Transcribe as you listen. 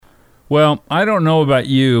Well, I don't know about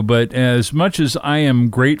you, but as much as I am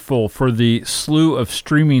grateful for the slew of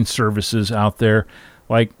streaming services out there,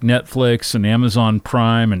 like Netflix and Amazon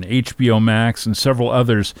Prime and HBO Max and several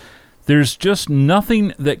others, there's just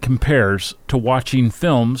nothing that compares to watching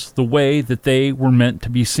films the way that they were meant to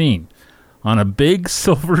be seen. On a big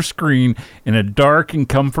silver screen in a dark and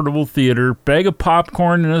comfortable theater, bag of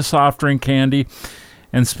popcorn and a soft drink candy,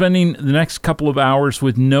 and spending the next couple of hours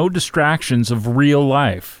with no distractions of real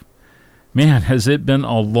life. Man, has it been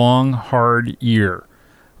a long, hard year.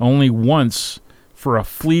 Only once, for a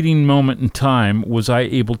fleeting moment in time, was I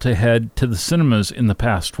able to head to the cinemas in the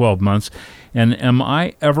past 12 months, and am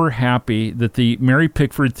I ever happy that the Mary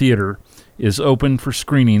Pickford Theater is open for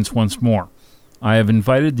screenings once more. I have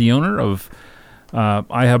invited the owner of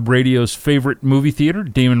iHub Radio's favorite movie theater,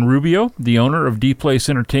 Damon Rubio, the owner of D Place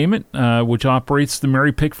Entertainment, which operates the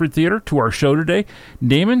Mary Pickford Theater, to our show today.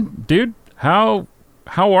 Damon, dude, how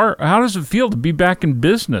does it feel to be back in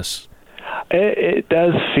business? It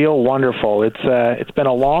does feel wonderful. It's been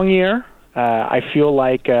a long year. I feel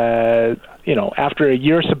like after a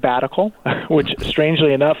year sabbatical, which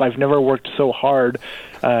strangely enough I've never worked so hard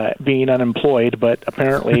being unemployed, but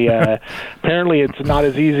apparently it's not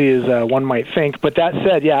as easy as one might think. But that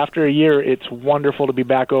said, yeah, after a year, it's wonderful to be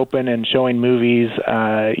back open and showing movies,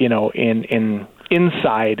 in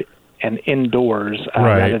inside and indoors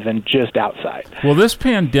rather than just outside. Well, this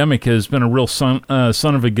pandemic has been a real son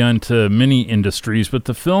of a gun to many industries, but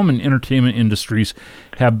the film and entertainment industries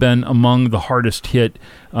have been among the hardest hit.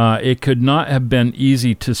 It could not have been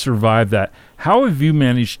easy to survive that. How have you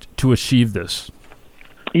managed to achieve this?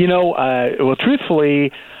 Well,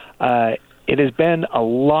 truthfully, it has been a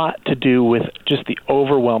lot to do with just the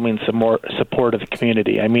overwhelming support of the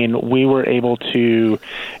community. I mean, we were able to,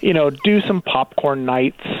 do some popcorn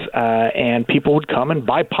nights, and people would come and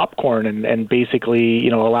buy popcorn and basically,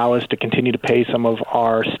 allow us to continue to pay some of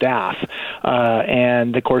our staff.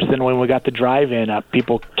 And, of course, then when we got the drive-in up,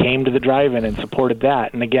 people came to the drive-in and supported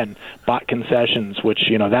that. And, again, bought concessions, which,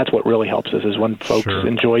 that's what really helps us is when folks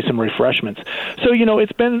enjoy some refreshments. So,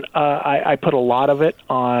 it's been, I put a lot of it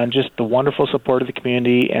on just the wonderful support of the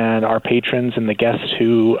community and our patrons and the guests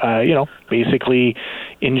who, basically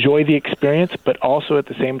enjoy the experience, but also at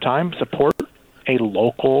the same time support a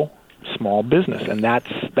local small business, and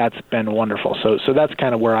that's been wonderful. So that's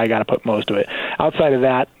kind of where I got to put most of it. Outside of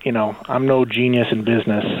that, I'm no genius in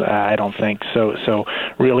business, I don't think. So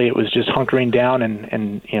really, it was just hunkering down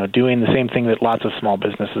and doing the same thing that lots of small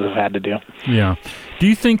businesses have had to do. Yeah. Do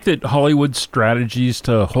you think that Hollywood's strategies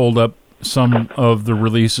to hold up some of the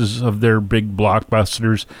releases of their big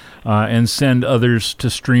blockbusters and send others to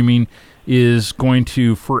streaming is going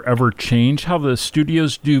to forever change how the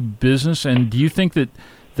studios do business? And do you think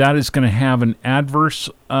that is going to have an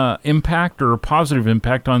adverse impact or a positive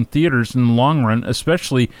impact on theaters in the long run,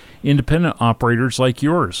 especially independent operators like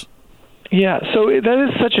yours? Yeah, so that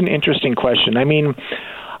is such an interesting question. I mean,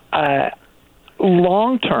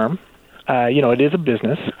 long term, it is a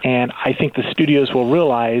business, and I think the studios will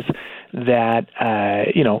realize that,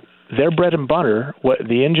 their bread and butter, what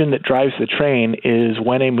the engine that drives the train, is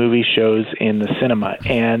when a movie shows in the cinema.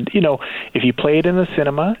 And, if you play it in the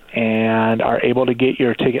cinema and are able to get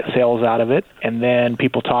your ticket sales out of it, and then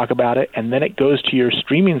people talk about it, and then it goes to your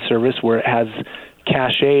streaming service where it has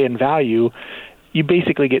cachet and value, you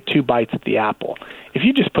basically get two bites at the apple. If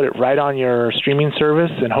you just put it right on your streaming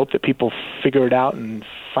service and hope that people figure it out and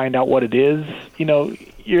find out what it is,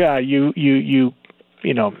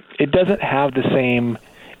 it doesn't have the same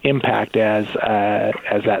impact as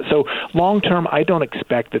that. So long term, I don't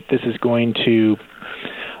expect that this is going to,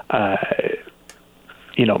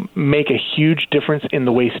 make a huge difference in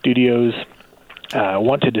the way studios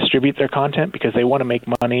want to distribute their content, because they want to make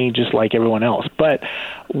money just like everyone else. But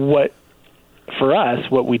for us,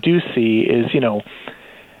 what we do see is,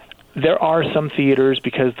 there are some theaters,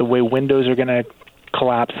 because the way windows are going to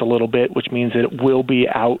collapse a little bit, which means that it will be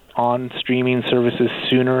out on streaming services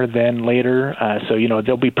sooner than later. So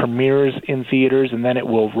there'll be premieres in theaters, and then it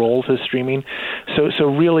will roll to streaming. So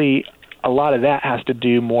really, a lot of that has to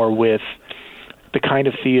do more with the kind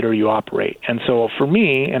of theater you operate. And so for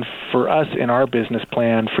me and for us in our business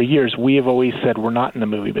plan for years, we have always said we're not in the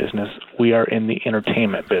movie business. We are in the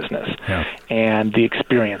entertainment business and the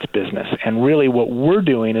experience business. And really what we're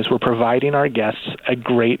doing is we're providing our guests a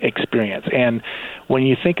great experience. And when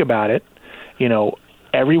you think about it,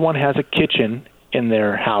 everyone has a kitchen in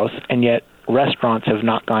their house, and yet restaurants have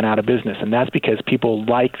not gone out of business. And that's because people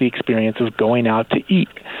like the experience of going out to eat.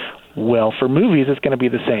 Well, for movies, it's going to be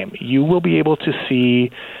the same. You will be able to see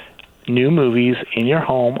new movies in your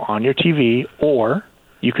home, on your TV, or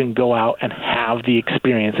you can go out and have the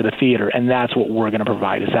experience at a theater, and that's what we're going to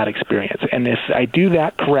provide, is that experience. And if I do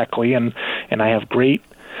that correctly, and I have great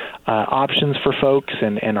options for folks,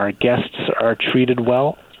 and our guests are treated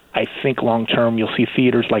well, I think long-term you'll see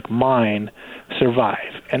theaters like mine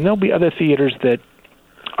survive. And there'll be other theaters that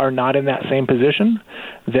are not in that same position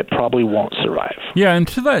that probably won't survive. Yeah, and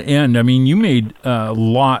to that end, I mean, you made a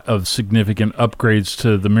lot of significant upgrades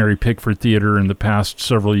to the Mary Pickford Theater in the past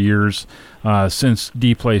several years since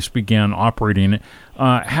D-Place began operating.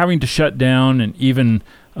 Having to shut down and even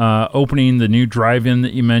opening the new drive-in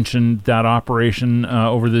that you mentioned, that operation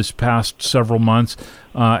over this past several months,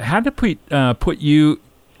 had to put you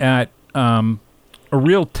at a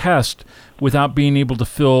real test without being able to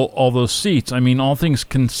fill all those seats. I mean, all things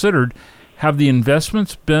considered, have the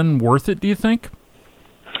investments been worth it, do you think?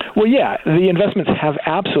 Well, yeah, the investments have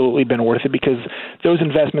absolutely been worth it, because those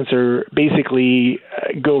investments are basically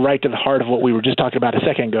go right to the heart of what we were just talking about a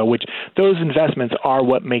second ago, which those investments are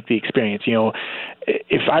what make the experience. You know,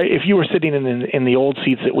 if you were sitting in the old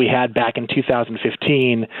seats that we had back in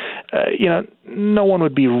 2015, you know, no one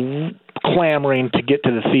would be clamoring to get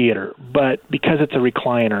to the theater. But because it's a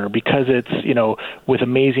recliner, because it's, you know, with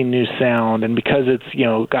amazing new sound, and because it's, you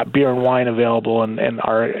know, got beer and wine available, and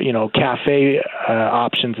our, you know, cafe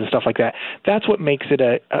options and stuff like that, that's what makes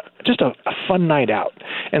it just a fun night out.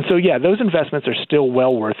 And so, yeah, those investments are still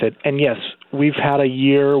well worth it. And yes, we've had a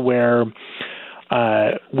year where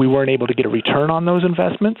we weren't able to get a return on those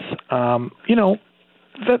investments. You know,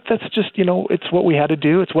 that's just, you know, it's what we had to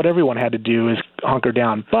do. It's what everyone had to do, is hunker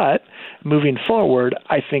down. But moving forward,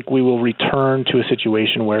 I think we will return to a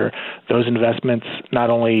situation where those investments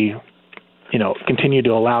not only, you know, continue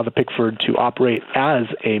to allow the Pickford to operate as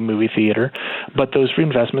a movie theater, but those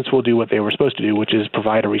reinvestments will do what they were supposed to do, which is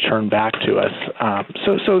provide a return back to us.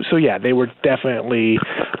 So yeah, they were definitely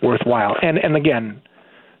worthwhile. And again,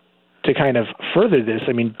 to kind of further this,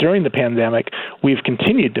 I mean, during the pandemic, we've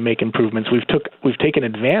continued to make improvements. We've taken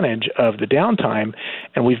advantage of the downtime,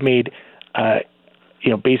 and we've made, you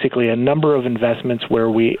know, basically a number of investments where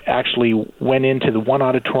we actually went into the one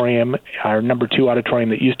auditorium, our number 2 auditorium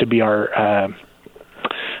that used to be our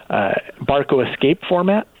Barco Escape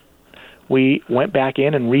format. We went back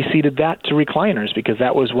in and reseated that to recliners, because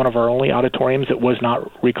that was one of our only auditoriums that was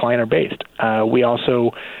not recliner-based. We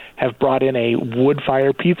also have brought in a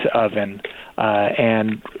wood-fire pizza oven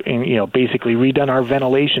and, you know, basically redone our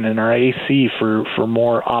ventilation and our AC for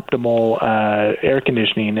more optimal air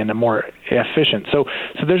conditioning and a more efficient. So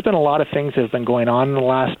there's been a lot of things that have been going on in the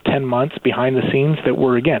last 10 months behind the scenes that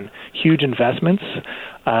were, again, huge investments.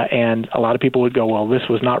 And a lot of people would go, well, this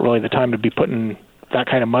was not really the time to be putting that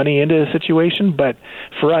kind of money into a situation. But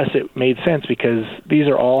for us, it made sense, because these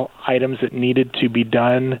are all items that needed to be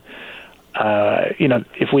done. You know,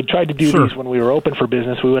 if we tried to do these when we were open for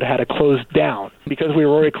business, we would have had to close down. Because we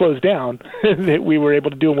were already closed down, that we were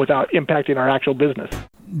able to do them without impacting our actual business.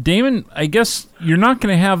 Damon, I guess you're not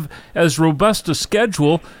going to have as robust a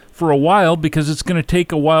schedule for a while, because it's going to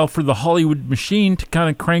take a while for the Hollywood machine to kind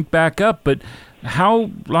of crank back up. But how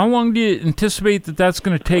long do you anticipate that that's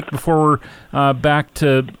going to take before we're back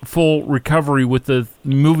to full recovery with the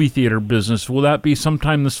movie theater business? Will that be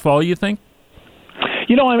sometime this fall, you think?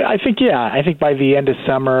 You know, I think, yeah. I think by the end of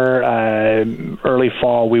summer, early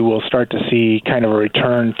fall, we will start to see kind of a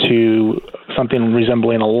return to something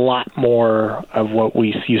resembling a lot more of what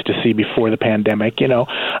we used to see before the pandemic, you know.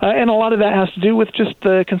 And a lot of that has to do with just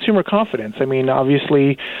the consumer confidence. I mean,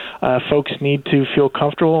 obviously, folks need to feel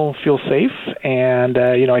comfortable, feel safe. And,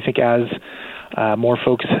 you know, I think as more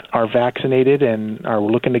folks are vaccinated and are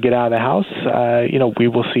looking to get out of the house, you know, we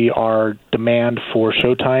will see our demand for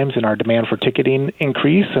showtimes and our demand for ticketing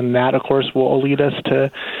increase, and that, of course, will lead us to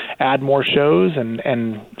add more shows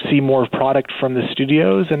and see more product from the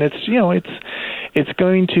studios. And it's, you know, it's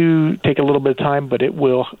going to take a little bit of time, but it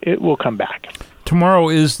will come back. Tomorrow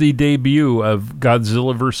is the debut of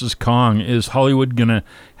Godzilla vs. Kong. Is Hollywood going to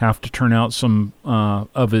have to turn out some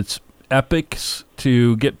of its epics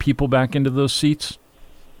to get people back into those seats?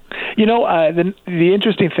 You know, the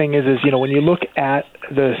interesting thing is, you know, when you look at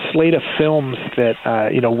the slate of films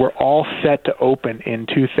that, you know, we're all set to open in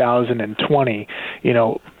 2020, you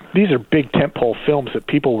know, these are big tentpole films that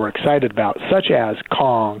people were excited about, such as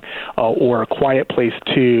Kong, or A Quiet Place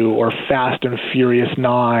 2, or Fast and Furious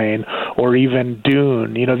 9, or even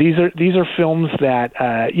Dune. You know, these are films that,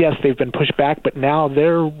 yes, they've been pushed back, but now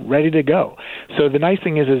they're ready to go. So the nice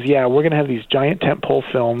thing is yeah, we're going to have these giant tentpole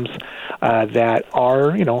films that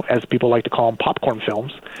are, you know, as people like to call them, popcorn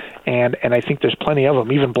films. And I think there's plenty of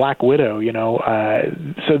them, even Black Widow, you know.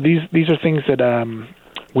 So these are things that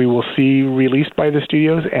we will see released by the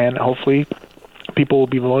studios, and hopefully people will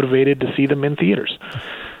be motivated to see them in theaters.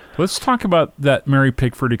 Let's talk about that Mary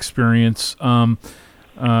Pickford experience.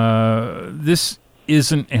 This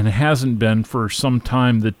isn't and hasn't been for some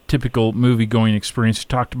time the typical movie-going experience. You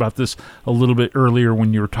talked about this a little bit earlier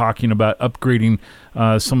when you were talking about upgrading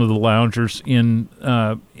some of the loungers in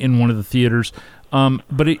one of the theaters.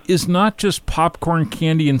 But it is not just popcorn,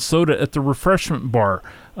 candy, and soda at the refreshment bar.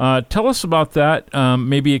 Tell us about that.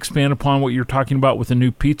 Maybe expand upon what you're talking about with the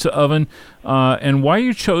new pizza oven, and why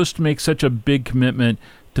you chose to make such a big commitment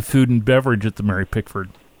to food and beverage at the Mary Pickford.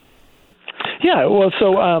 Yeah, well,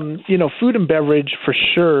 so food and beverage for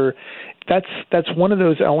sure. That's one of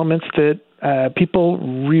those elements that people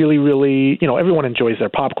really, really, everyone enjoys their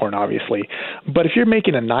popcorn, obviously. But if you're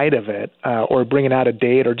making a night of it, or bringing out a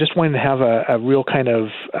date, or just wanting to have a real kind of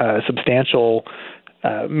substantial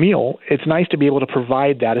meal, it's nice to be able to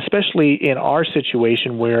provide that, especially in our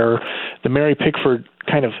situation where the Mary Pickford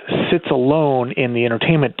kind of sits alone in the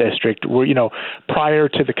entertainment district where, prior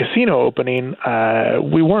to the casino opening,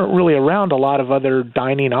 we weren't really around a lot of other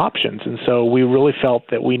dining options. And so we really felt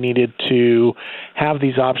that we needed to have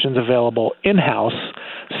these options available in-house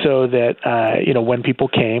so that, when people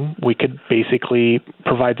came, we could basically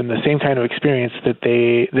provide them the same kind of experience that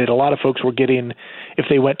a lot of folks were getting if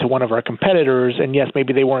they went to one of our competitors. And yes,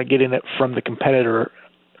 maybe they weren't getting it from the competitor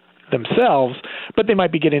themselves, but they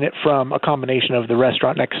might be getting it from a combination of the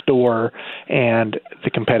restaurant next door and the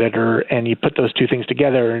competitor, and you put those two things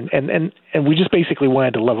together, and we just basically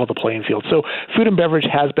wanted to level the playing field. So food and beverage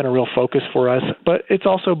has been a real focus for us, but it's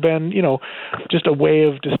also been, just a way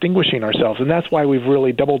of distinguishing ourselves, and that's why we've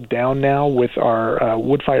really doubled down now with our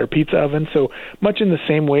wood-fire pizza oven. So much in the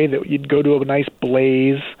same way that you'd go to a nice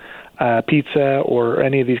Blaze pizza or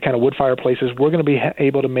any of these kind of wood-fire places, we're going to be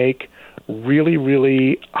able to make really,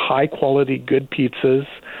 really high-quality, good pizzas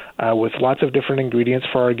with lots of different ingredients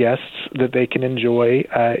for our guests that they can enjoy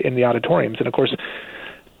in the auditoriums. And, of course,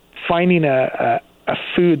 finding a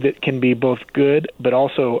food that can be both good but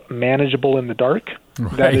also manageable in the dark,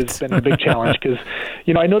 right. That has been a big challenge because,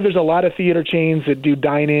 I know there's a lot of theater chains that do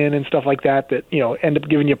dine-in and stuff like that end up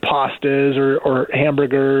giving you pastas or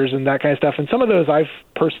hamburgers and that kind of stuff. And some of those I've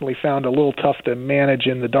personally found a little tough to manage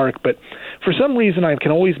in the dark, but for some reason I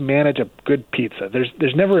can always manage a good pizza.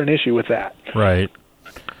 There's never an issue with that. Right.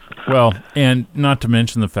 Well, and not to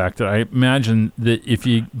mention the fact that I imagine that if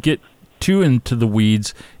you get too into the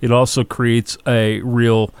weeds, it also creates a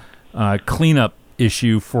real cleanup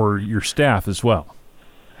issue for your staff as well.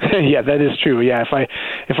 Yeah, that is true. Yeah,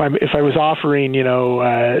 if I was offering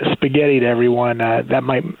spaghetti to everyone, that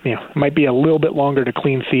might be a little bit longer to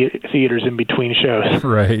clean theaters in between shows.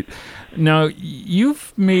 Right. Now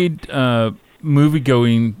you've made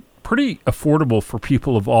movie-going pretty affordable for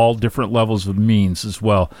people of all different levels of means as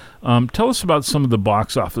well. Tell us about some of the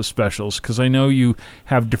box office specials, because I know you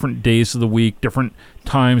have different days of the week, different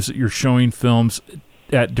times that you're showing films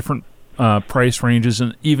at different price ranges,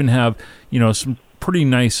 and even have some pretty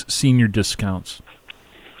nice senior discounts.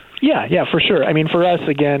 Yeah, for sure. I mean, for us,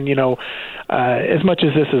 again, as much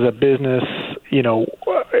as this is a business,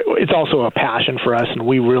 it's also a passion for us, and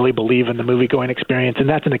we really believe in the movie-going experience, and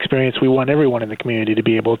that's an experience we want everyone in the community to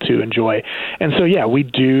be able to enjoy. And so, yeah, we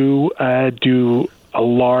do a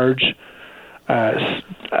large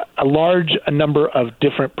number of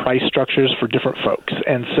different price structures for different folks.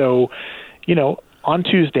 And so, on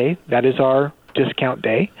Tuesday, that is our discount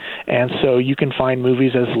day, and so you can find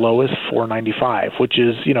movies as low as $4.95, which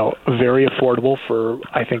is very affordable for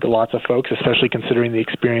I think lots of folks, especially considering the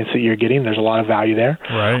experience that you're getting. There's a lot of value there.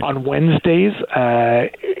 Right. On Wednesdays,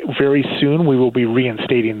 very soon we will be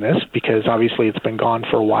reinstating this because obviously it's been gone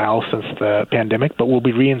for a while since the pandemic, but we'll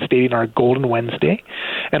be reinstating our Golden Wednesday,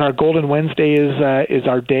 and our Golden Wednesday is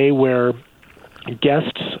our day where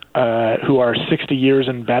guests who are 60 years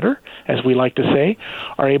and better, as we like to say,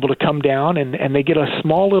 are able to come down and they get a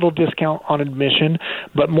small little discount on admission,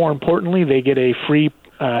 but more importantly, they get a free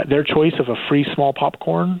their choice of a free small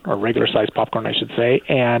popcorn, or regular sized popcorn, I should say,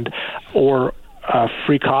 or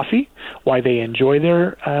free coffee while they enjoy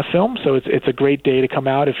their film. So it's a great day to come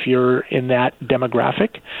out if you're in that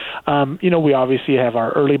demographic. We obviously have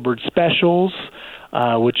our early bird specials,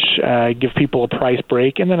 which give people a price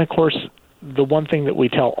break, and then of course the one thing that we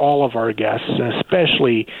tell all of our guests, and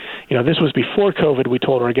especially, this was before COVID, we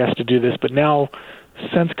told our guests to do this, but now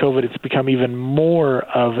since COVID, it's become even more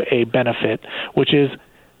of a benefit, which is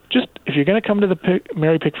just, if you're going to come to the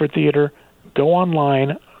Mary Pickford Theater, go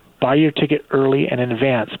online, buy your ticket early and in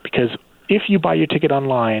advance, because if you buy your ticket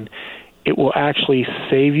online, it will actually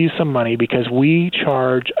save you some money because we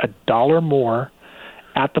charge $1 more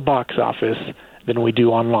at the box office than we do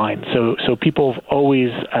online. So people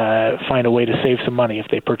always find a way to save some money if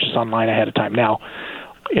they purchase online ahead of time. Now,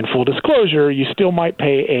 in full disclosure, you still might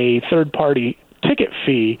pay a third-party ticket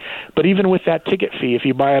fee, but even with that ticket fee, if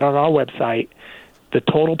you buy it on our website, the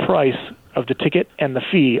total price of the ticket and the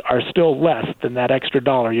fee are still less than that extra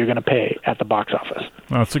 $1 you're going to pay at the box office.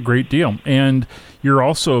 That's a great deal. And you're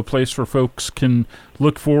also a place where folks can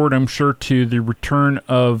look forward, I'm sure, to the return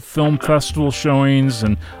of film festival showings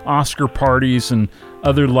and Oscar parties and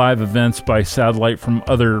other live events by satellite from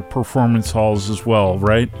other performance halls as well,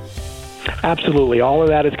 right? Absolutely. All of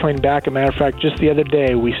that is coming back. As a matter of fact, just the other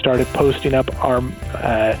day, we started posting up our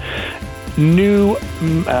new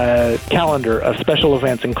calendar of special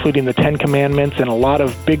events, including the 10 Commandments and a lot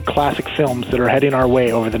of big classic films that are heading our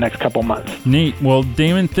way over the next couple months. Neat. Well,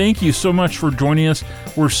 Damon, thank you so much for joining us.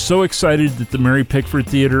 We're so excited that the Mary Pickford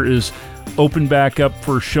Theater is open back up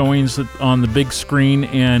for showings on the big screen,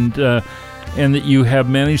 and that you have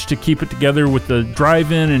managed to keep it together with the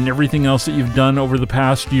drive-in and everything else that you've done over the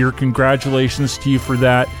past year. Congratulations to you for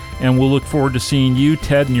that, and we'll look forward to seeing you,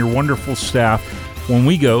 Ted, and your wonderful staff when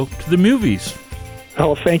we go to the movies.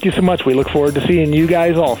 Oh, thank you so much. We look forward to seeing you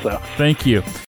guys also. Thank you.